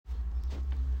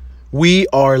We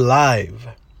are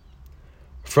live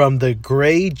from the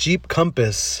gray Jeep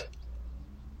Compass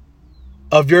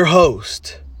of your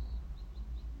host,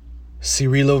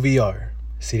 Cirilo Villar.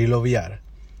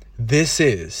 This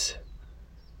is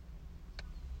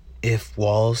If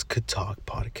Walls Could Talk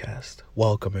podcast.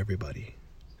 Welcome, everybody.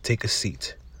 Take a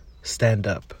seat. Stand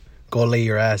up. Go lay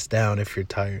your ass down if you're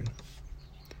tired.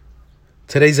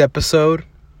 Today's episode,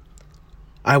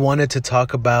 I wanted to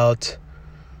talk about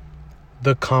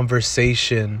the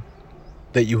conversation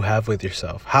that you have with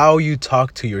yourself, how you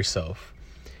talk to yourself,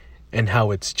 and how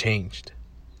it's changed,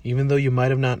 even though you might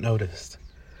have not noticed.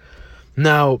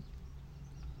 Now,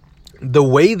 the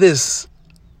way this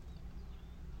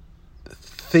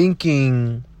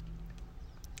thinking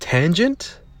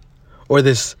tangent or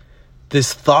this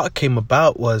thought came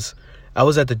about was I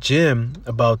was at the gym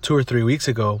about 2 or 3 weeks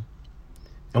ago,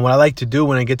 and what I like to do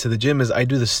when I get to the gym is I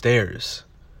do the stairs.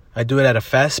 I do it at a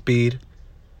fast speed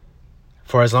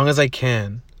for as long as I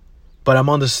can, but I'm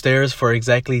on the stairs for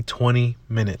exactly 20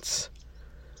 minutes.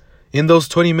 In those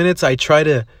 20 minutes, I try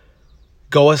to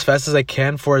go as fast as I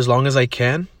can for as long as I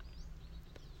can.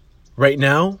 Right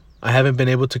now, I haven't been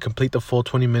able to complete the full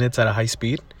 20 minutes at a high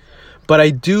speed, but I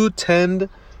do tend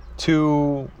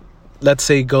to, let's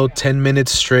say, go 10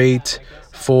 minutes straight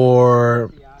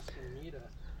for...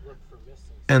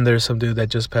 And there's some dude that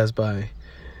just passed by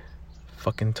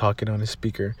fucking talking on his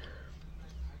speaker.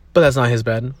 But that's not his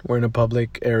bad. We're in a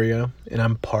public area and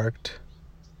I'm parked.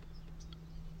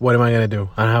 What am I gonna do?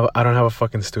 I don't have a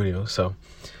fucking studio. So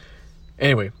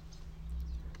anyway,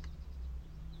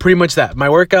 pretty much that. My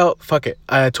workout, fuck it.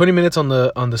 I had 20 minutes on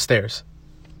the stairs.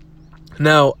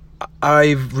 Now,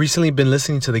 I've recently been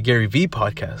listening to the Gary Vee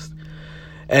podcast.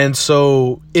 And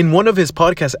so in one of his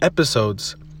podcast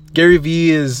episodes, Gary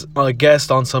Vee is a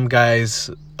guest on some guy's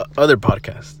other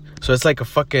podcast. So it's like a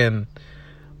fucking...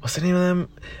 What's the name of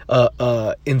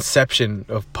them? Inception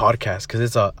of podcasts, because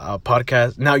it's a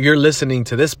podcast. Now you're listening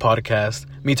to this podcast,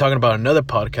 me talking about another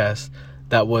podcast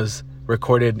that was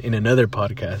recorded in another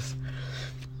podcast.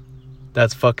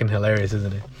 That's fucking hilarious,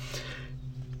 isn't it?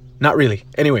 Not really.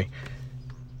 Anyway,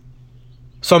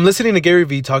 so I'm listening to Gary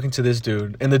Vee talking to this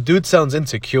dude, and the dude sounds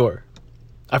insecure.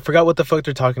 I forgot what the fuck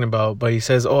they're talking about, but he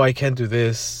says, oh, I can't do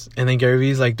this. And then Gary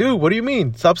Vee's like, dude, what do you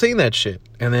mean? Stop saying that shit.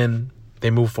 And then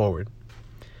they move forward.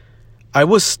 I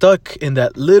was stuck in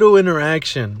that little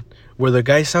interaction where the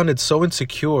guy sounded so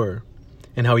insecure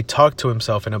in how he talked to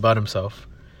himself and about himself.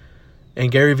 And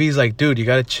Gary Vee's like, dude, you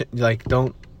gotta,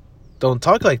 don't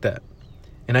talk like that.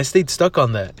 And I stayed stuck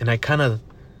on that. And I kind of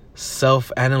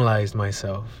self-analyzed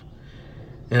myself.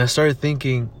 And I started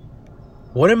thinking,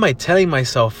 what am I telling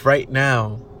myself right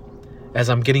now as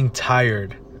I'm getting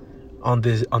tired on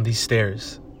these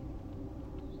stairs?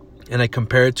 And I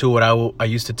compare it to what I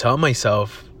used to tell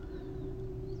myself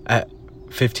at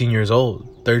 15 years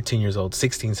old, 13 years old,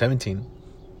 16, 17.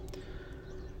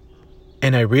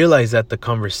 And I realized that the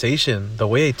conversation, the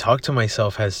way I talk to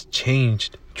myself has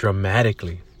changed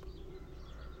dramatically.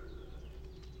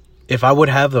 If I would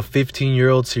have the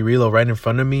 15-year-old Cirilo right in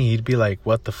front of me, he'd be like,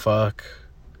 what the fuck?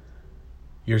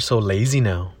 You're so lazy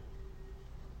now.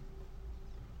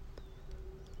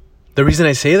 The reason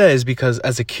I say that is because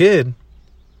as a kid,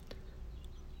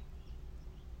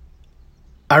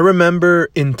 I remember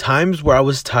in times where I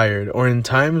was tired or in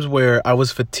times where I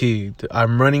was fatigued,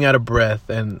 I'm running out of breath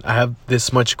and I have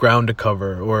this much ground to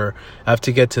cover, or I have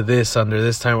to get to this under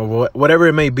this time, or whatever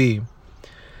it may be.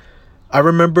 I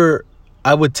remember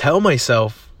I would tell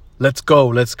myself, let's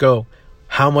go.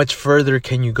 How much further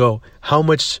can you go? How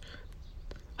much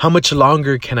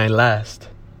longer can I last?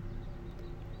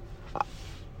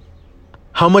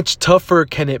 How much tougher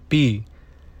can it be?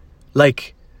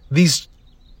 Like these...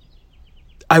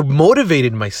 I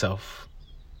motivated myself.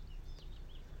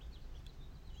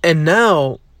 And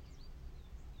now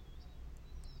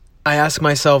I ask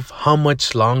myself, how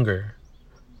much longer?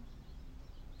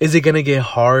 Is it going to get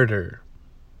harder?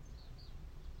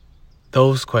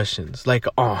 Those questions. Like,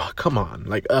 oh, come on.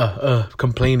 Like,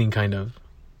 complaining kind of.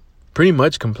 Pretty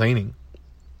much complaining.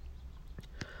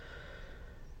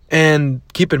 And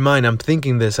keep in mind, I'm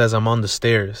thinking this as I'm on the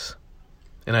stairs.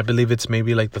 And I believe it's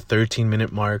maybe like the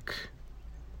 13-minute mark.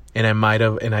 And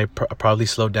I probably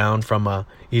slowed down from a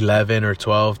 11 or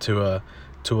 12 to a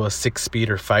 6-speed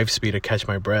or 5-speed to catch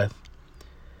my breath.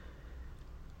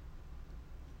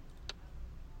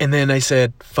 And then I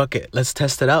said, fuck it, let's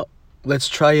test it out. Let's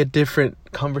try a different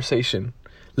conversation.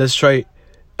 Let's try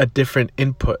a different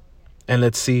input. And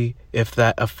let's see if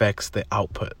that affects the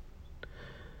output,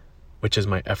 which is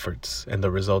my efforts and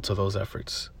the results of those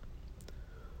efforts.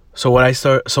 So what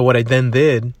I then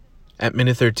did at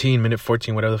minute 13, minute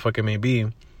 14, whatever the fuck it may be,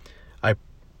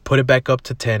 put it back up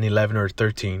to 10, 11, or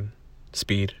 13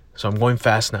 speed. So I'm going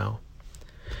fast now.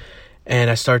 And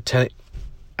I start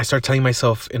telling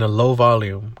myself in a low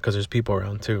volume, because there's people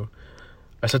around too.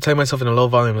 I start telling myself in a low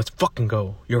volume, let's fucking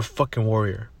go. You're a fucking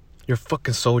warrior. You're a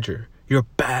fucking soldier. You're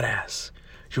a badass.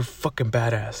 You're fucking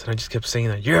badass. And I just kept saying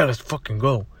that. Yeah, let's fucking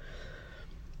go.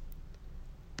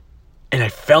 And I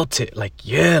felt it. Like,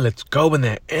 yeah, let's go. And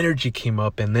that energy came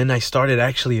up. And then I started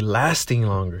actually lasting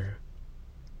longer.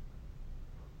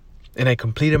 And I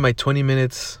completed my 20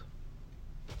 minutes.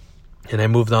 And I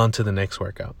moved on to the next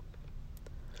workout.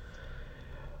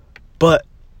 But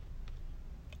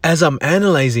as I'm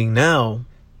analyzing now,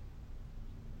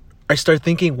 I start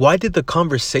thinking, why did the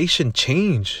conversation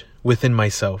change within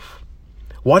myself?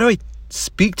 Why do I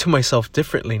speak to myself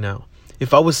differently now?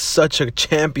 If I was such a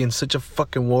champion, such a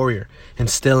fucking warrior, and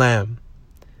still am.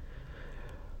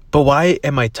 But why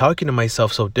am I talking to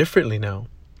myself so differently now?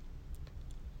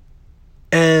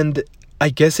 And I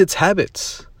guess it's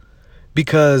habits.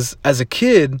 Because as a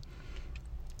kid,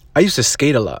 I used to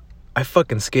skate a lot. I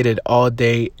fucking skated all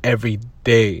day, every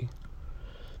day.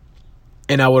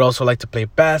 And I would also like to play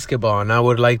basketball. And I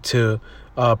would like to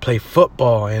play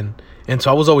football. And so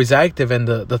I was always active. And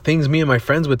the things me and my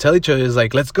friends would tell each other is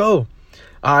like, let's go.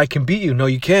 I can beat you. No,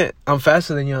 you can't. I'm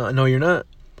faster than you. No, you're not.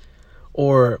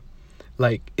 Or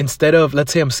like, instead of,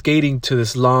 let's say I'm skating to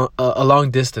this a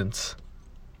long distance.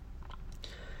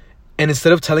 And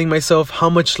instead of telling myself how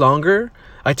much longer,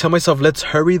 I tell myself, let's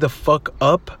hurry the fuck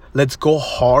up. Let's go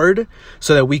hard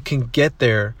so that we can get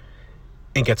there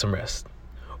and get some rest.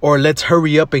 Or let's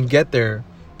hurry up and get there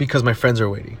because my friends are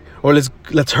waiting. Or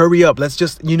let's hurry up. Let's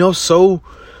just, so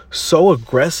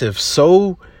aggressive,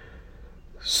 so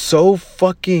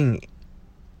fucking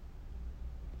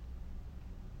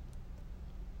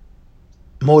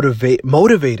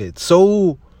motivated,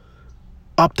 so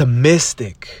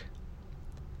optimistic.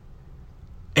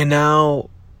 And now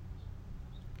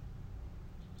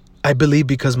I believe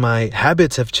because my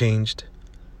habits have changed,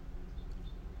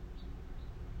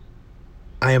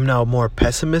 I am now more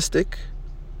pessimistic.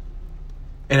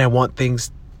 And I want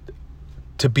things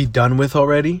to be done with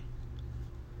already.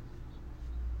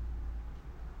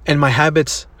 And my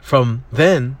habits from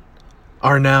then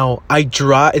are now, I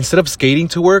drive, instead of skating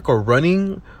to work or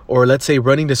running, or let's say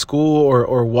running to school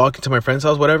or walking to my friend's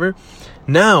house, whatever.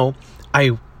 Now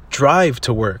I drive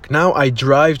to work. Now I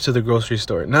drive to the grocery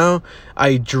store. Now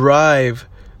I drive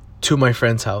to my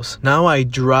friend's house. Now I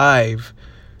drive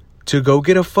to go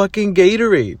get a fucking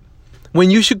Gatorade. When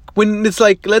it's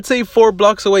like, let's say 4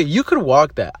 blocks away, you could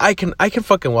walk that. I can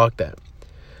fucking walk that.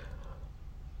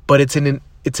 But it's an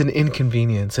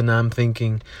inconvenience. And I'm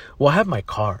thinking, well, I have my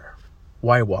car.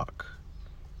 Why walk?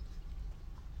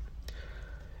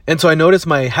 And so I noticed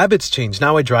my habits change.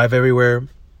 Now I drive everywhere.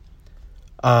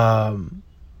 I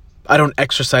don't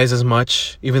exercise as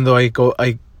much, even though I go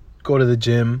to the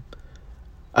gym.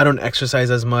 I don't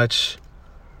exercise as much.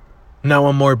 Now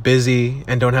I'm more busy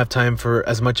and don't have time for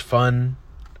as much fun.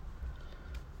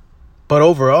 But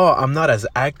overall, I'm not as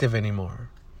active anymore.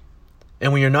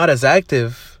 And when you're not as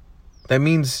active, that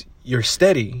means you're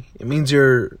steady. It means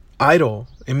you're idle.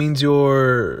 It means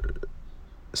you're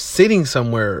sitting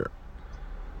somewhere,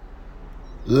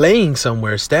 laying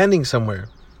somewhere, standing somewhere.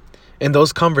 And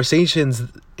those conversations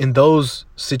in those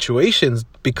situations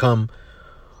become,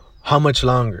 how much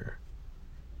longer,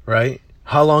 right?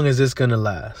 How long is this going to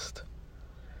last?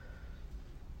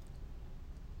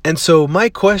 And so my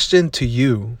question to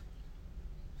you,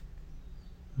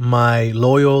 my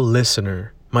loyal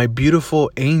listener, my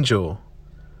beautiful angel,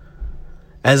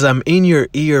 as I'm in your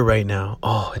ear right now.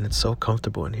 Oh, and it's so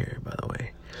comfortable in here, by the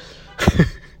way.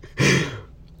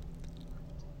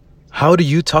 How do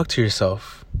you talk to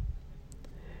yourself?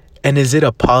 And is it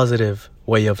a positive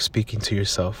way of speaking to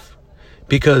yourself?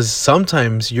 Because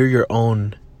sometimes you're your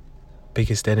own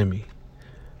biggest enemy.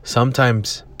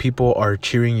 Sometimes people are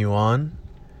cheering you on,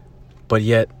 but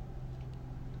yet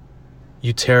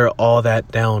you tear all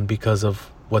that down because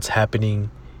of what's happening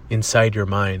inside your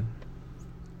mind.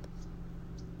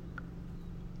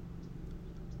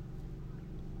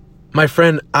 My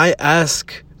friend, I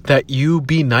ask that you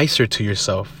be nicer to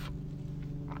yourself.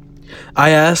 I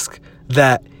ask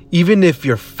that even if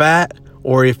you're fat,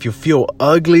 or if you feel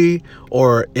ugly,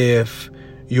 or if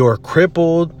you're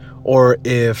crippled, or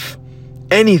if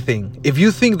anything, if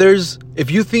you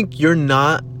think you're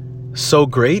not so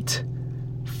great,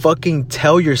 fucking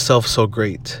tell yourself so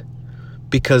great.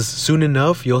 Because soon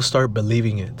enough, you'll start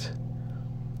believing it.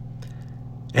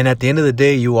 And at the end of the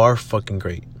day, you are fucking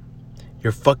great.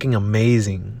 You're fucking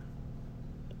amazing.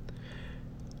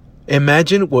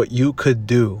 Imagine what you could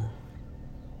do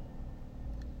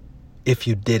if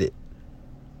you did it.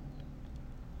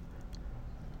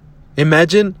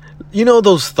 Imagine,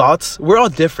 those thoughts, we're all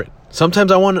different.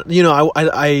 Sometimes I want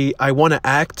to, I want to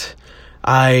act.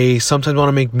 I sometimes want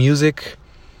to make music.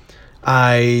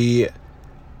 I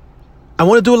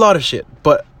want to do a lot of shit.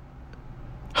 But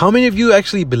how many of you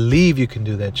actually believe you can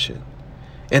do that shit?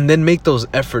 And then make those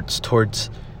efforts towards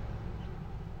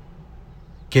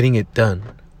getting it done.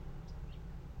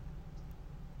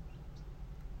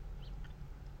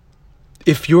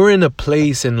 If you're in a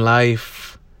place in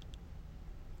life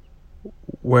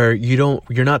where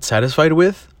you're not satisfied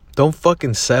with, don't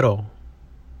fucking settle.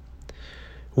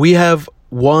 We have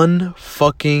one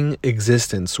fucking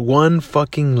existence, one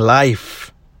fucking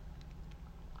life.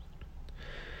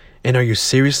 And are you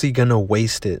seriously gonna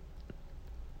waste it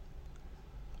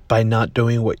by not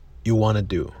doing what you want to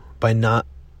do? By not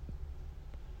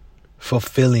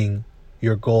fulfilling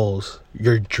your goals,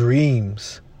 your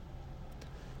dreams?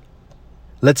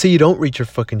 Let's say you don't reach your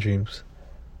fucking dreams.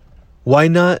 Why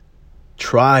not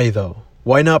try though?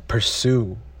 Why not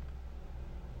pursue?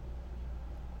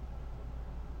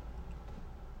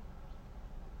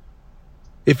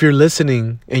 If you're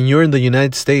listening and you're in the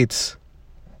United States,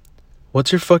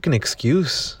 what's your fucking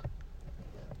excuse?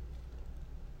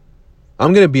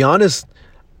 I'm going to be honest.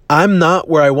 I'm not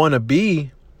where I want to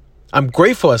be. I'm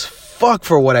grateful as fuck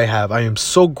for what I have. I am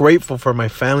so grateful for my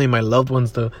family, my loved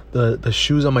ones, the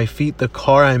shoes on my feet, the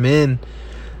car I'm in,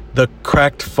 the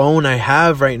cracked phone I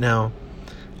have right now.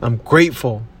 I'm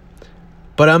grateful.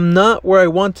 But I'm not where I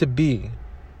want to be.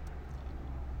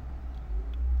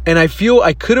 And I feel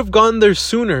I could have gone there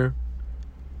sooner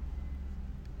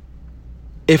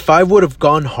if I would have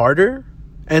gone harder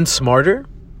and smarter.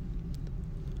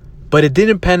 But it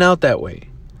didn't pan out that way.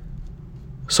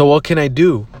 So what can I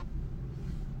do?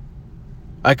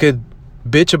 I could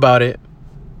bitch about it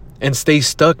and stay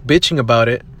stuck bitching about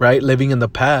it, right? Living in the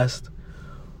past.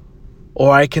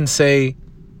 Or I can say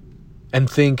and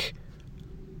think,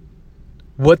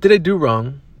 what did I do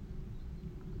wrong?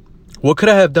 What could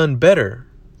I have done better?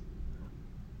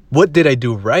 What did I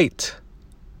do right?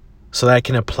 So that I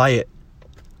can apply it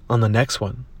on the next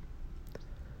one.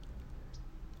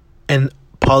 And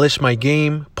polish my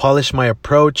game, polish my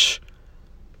approach,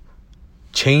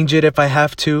 change it if I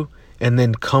have to, and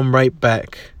then come right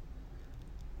back.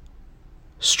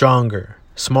 Stronger,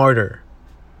 smarter,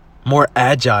 more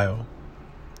agile,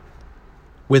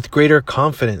 with greater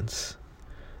confidence.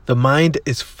 The mind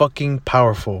is fucking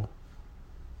powerful.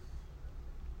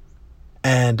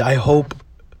 And I hope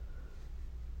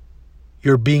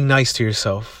you're being nice to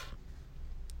yourself.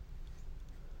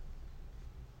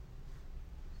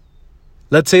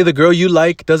 Let's say the girl you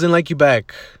like doesn't like you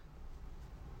back.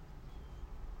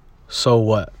 So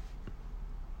what?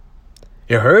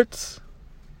 It hurts.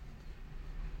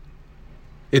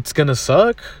 It's gonna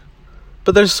suck.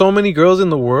 But there's so many girls in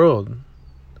the world.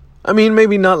 I mean,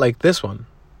 maybe not like this one.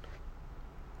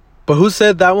 But who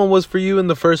said that one was for you in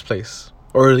the first place?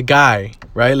 Or the guy,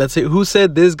 right? Let's say, who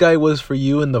said this guy was for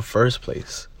you in the first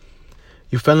place?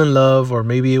 You fell in love, or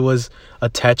maybe it was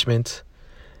attachment.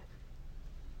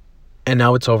 And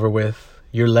now it's over with.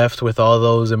 You're left with all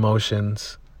those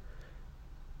emotions.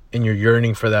 And you're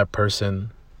yearning for that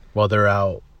person while they're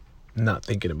out not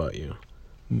thinking about you.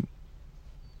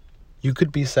 You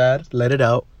could be sad, let it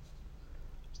out.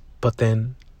 But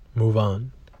then move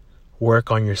on.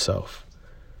 Work on yourself.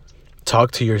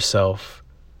 Talk to yourself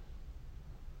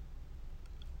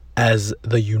as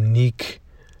the unique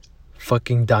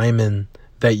fucking diamond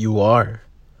that you are.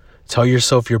 Tell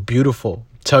yourself you're beautiful.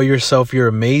 Tell yourself you're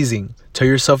amazing. Tell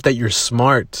yourself that you're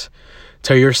smart.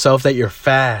 Tell yourself that you're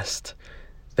fast,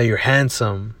 that you're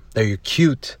handsome, that you're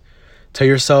cute. Tell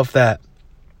yourself that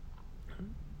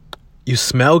you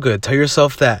smell good. Tell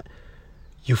yourself that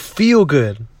you feel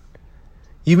good.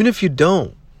 Even if you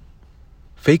don't,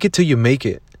 fake it till you make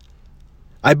it.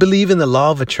 I believe in the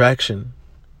law of attraction.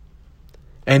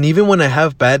 And even when I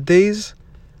have bad days,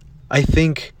 I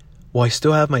think, well, I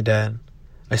still have my dad.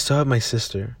 I still have my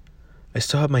sister. I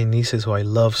still have my nieces who I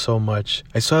love so much.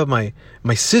 I still have my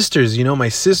sisters, my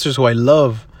sisters who I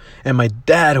love. And my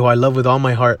dad who I love with all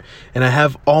my heart. And I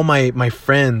have all my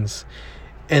friends.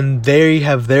 And they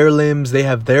have their limbs. They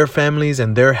have their families.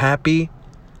 And they're happy.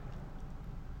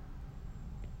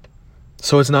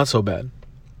 So it's not so bad.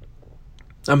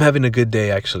 I'm having a good day,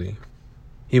 actually.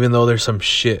 Even though there's some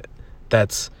shit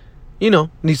that's,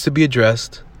 needs to be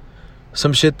addressed.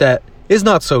 Some shit that is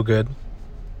not so good.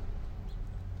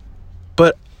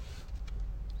 But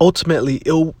ultimately,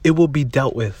 it will be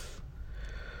dealt with.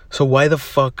 So why the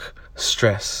fuck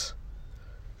stress?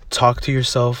 Talk to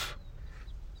yourself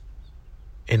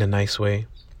in a nice way.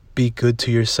 be good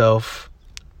to yourself,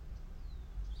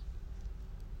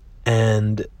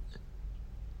 and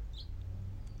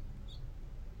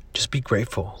just be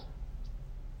grateful.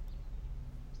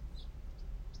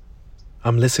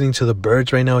 I'm listening to the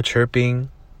birds right now chirping,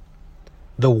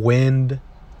 the wind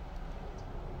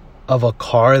of a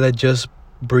car that just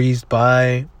breezed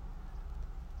by.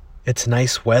 It's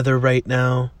nice weather right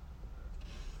now.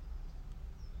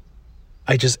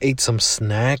 I just ate some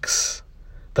snacks.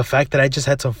 The fact that I just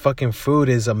had some fucking food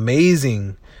is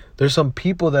amazing. There's some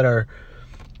people that are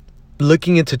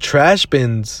looking into trash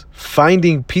bins,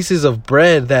 finding pieces of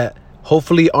bread that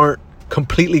hopefully aren't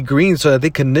completely green so that they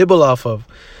can nibble off of.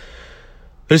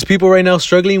 There's people right now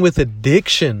struggling with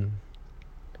addiction.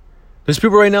 There's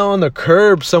people right now on the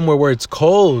curb somewhere where it's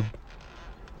cold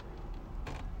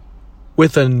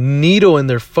with a needle in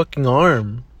their fucking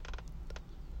arm.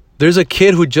 There's a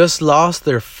kid who just lost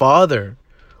their father.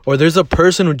 Or there's a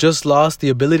person who just lost the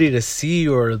ability to see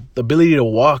or the ability to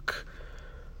walk.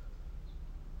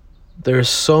 There's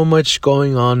so much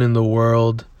going on in the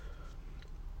world.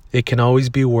 It can always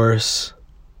be worse.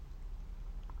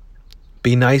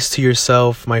 Be nice to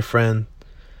yourself, my friend.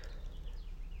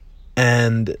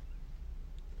 And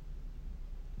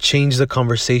change the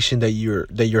conversation that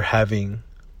you're having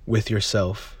with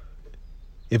yourself.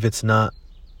 If it's not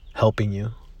helping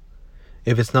you.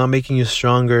 If it's not making you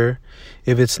stronger,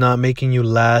 if it's not making you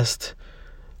last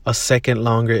a second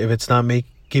longer, if it's not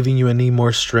giving you any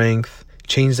more strength,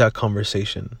 change that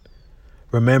conversation.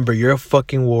 Remember, you're a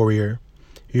fucking warrior.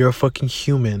 You're a fucking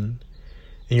human.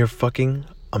 And you're fucking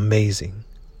amazing.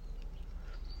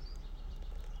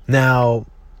 Now,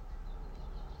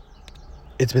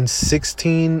 it's been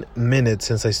 16 minutes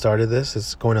since I started this.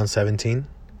 It's going on 17.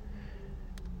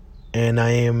 And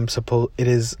it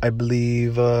is, I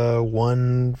believe,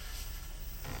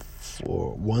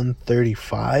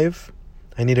 1:35.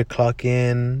 I need to clock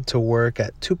in to work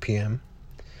at 2 p.m.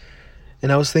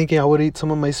 And I was thinking I would eat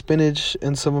some of my spinach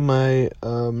and some of my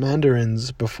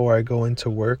mandarins before I go into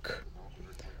work.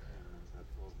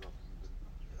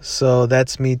 So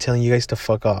that's me telling you guys to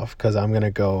fuck off, because I'm going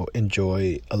to go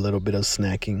enjoy a little bit of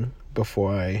snacking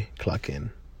before I clock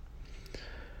in.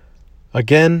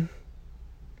 Again,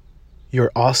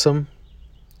 you're awesome.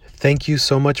 Thank you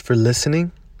so much for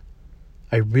listening.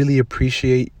 I really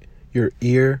appreciate your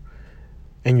ear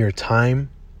and your time.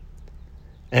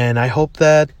 And I hope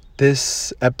that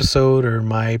this episode or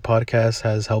my podcast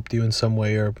has helped you in some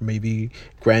way, or maybe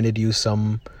granted you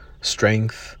some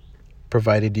strength,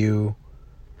 provided you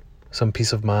some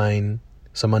peace of mind,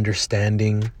 some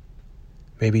understanding.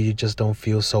 Maybe you just don't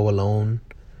feel so alone.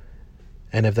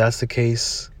 And if that's the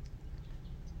case,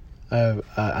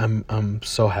 I'm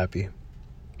so happy.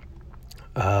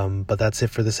 But that's it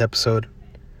for this episode.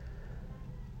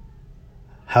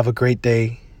 Have a great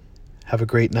day. Have a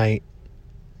great night.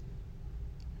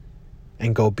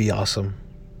 And go be awesome.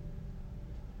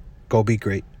 Go be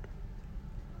great.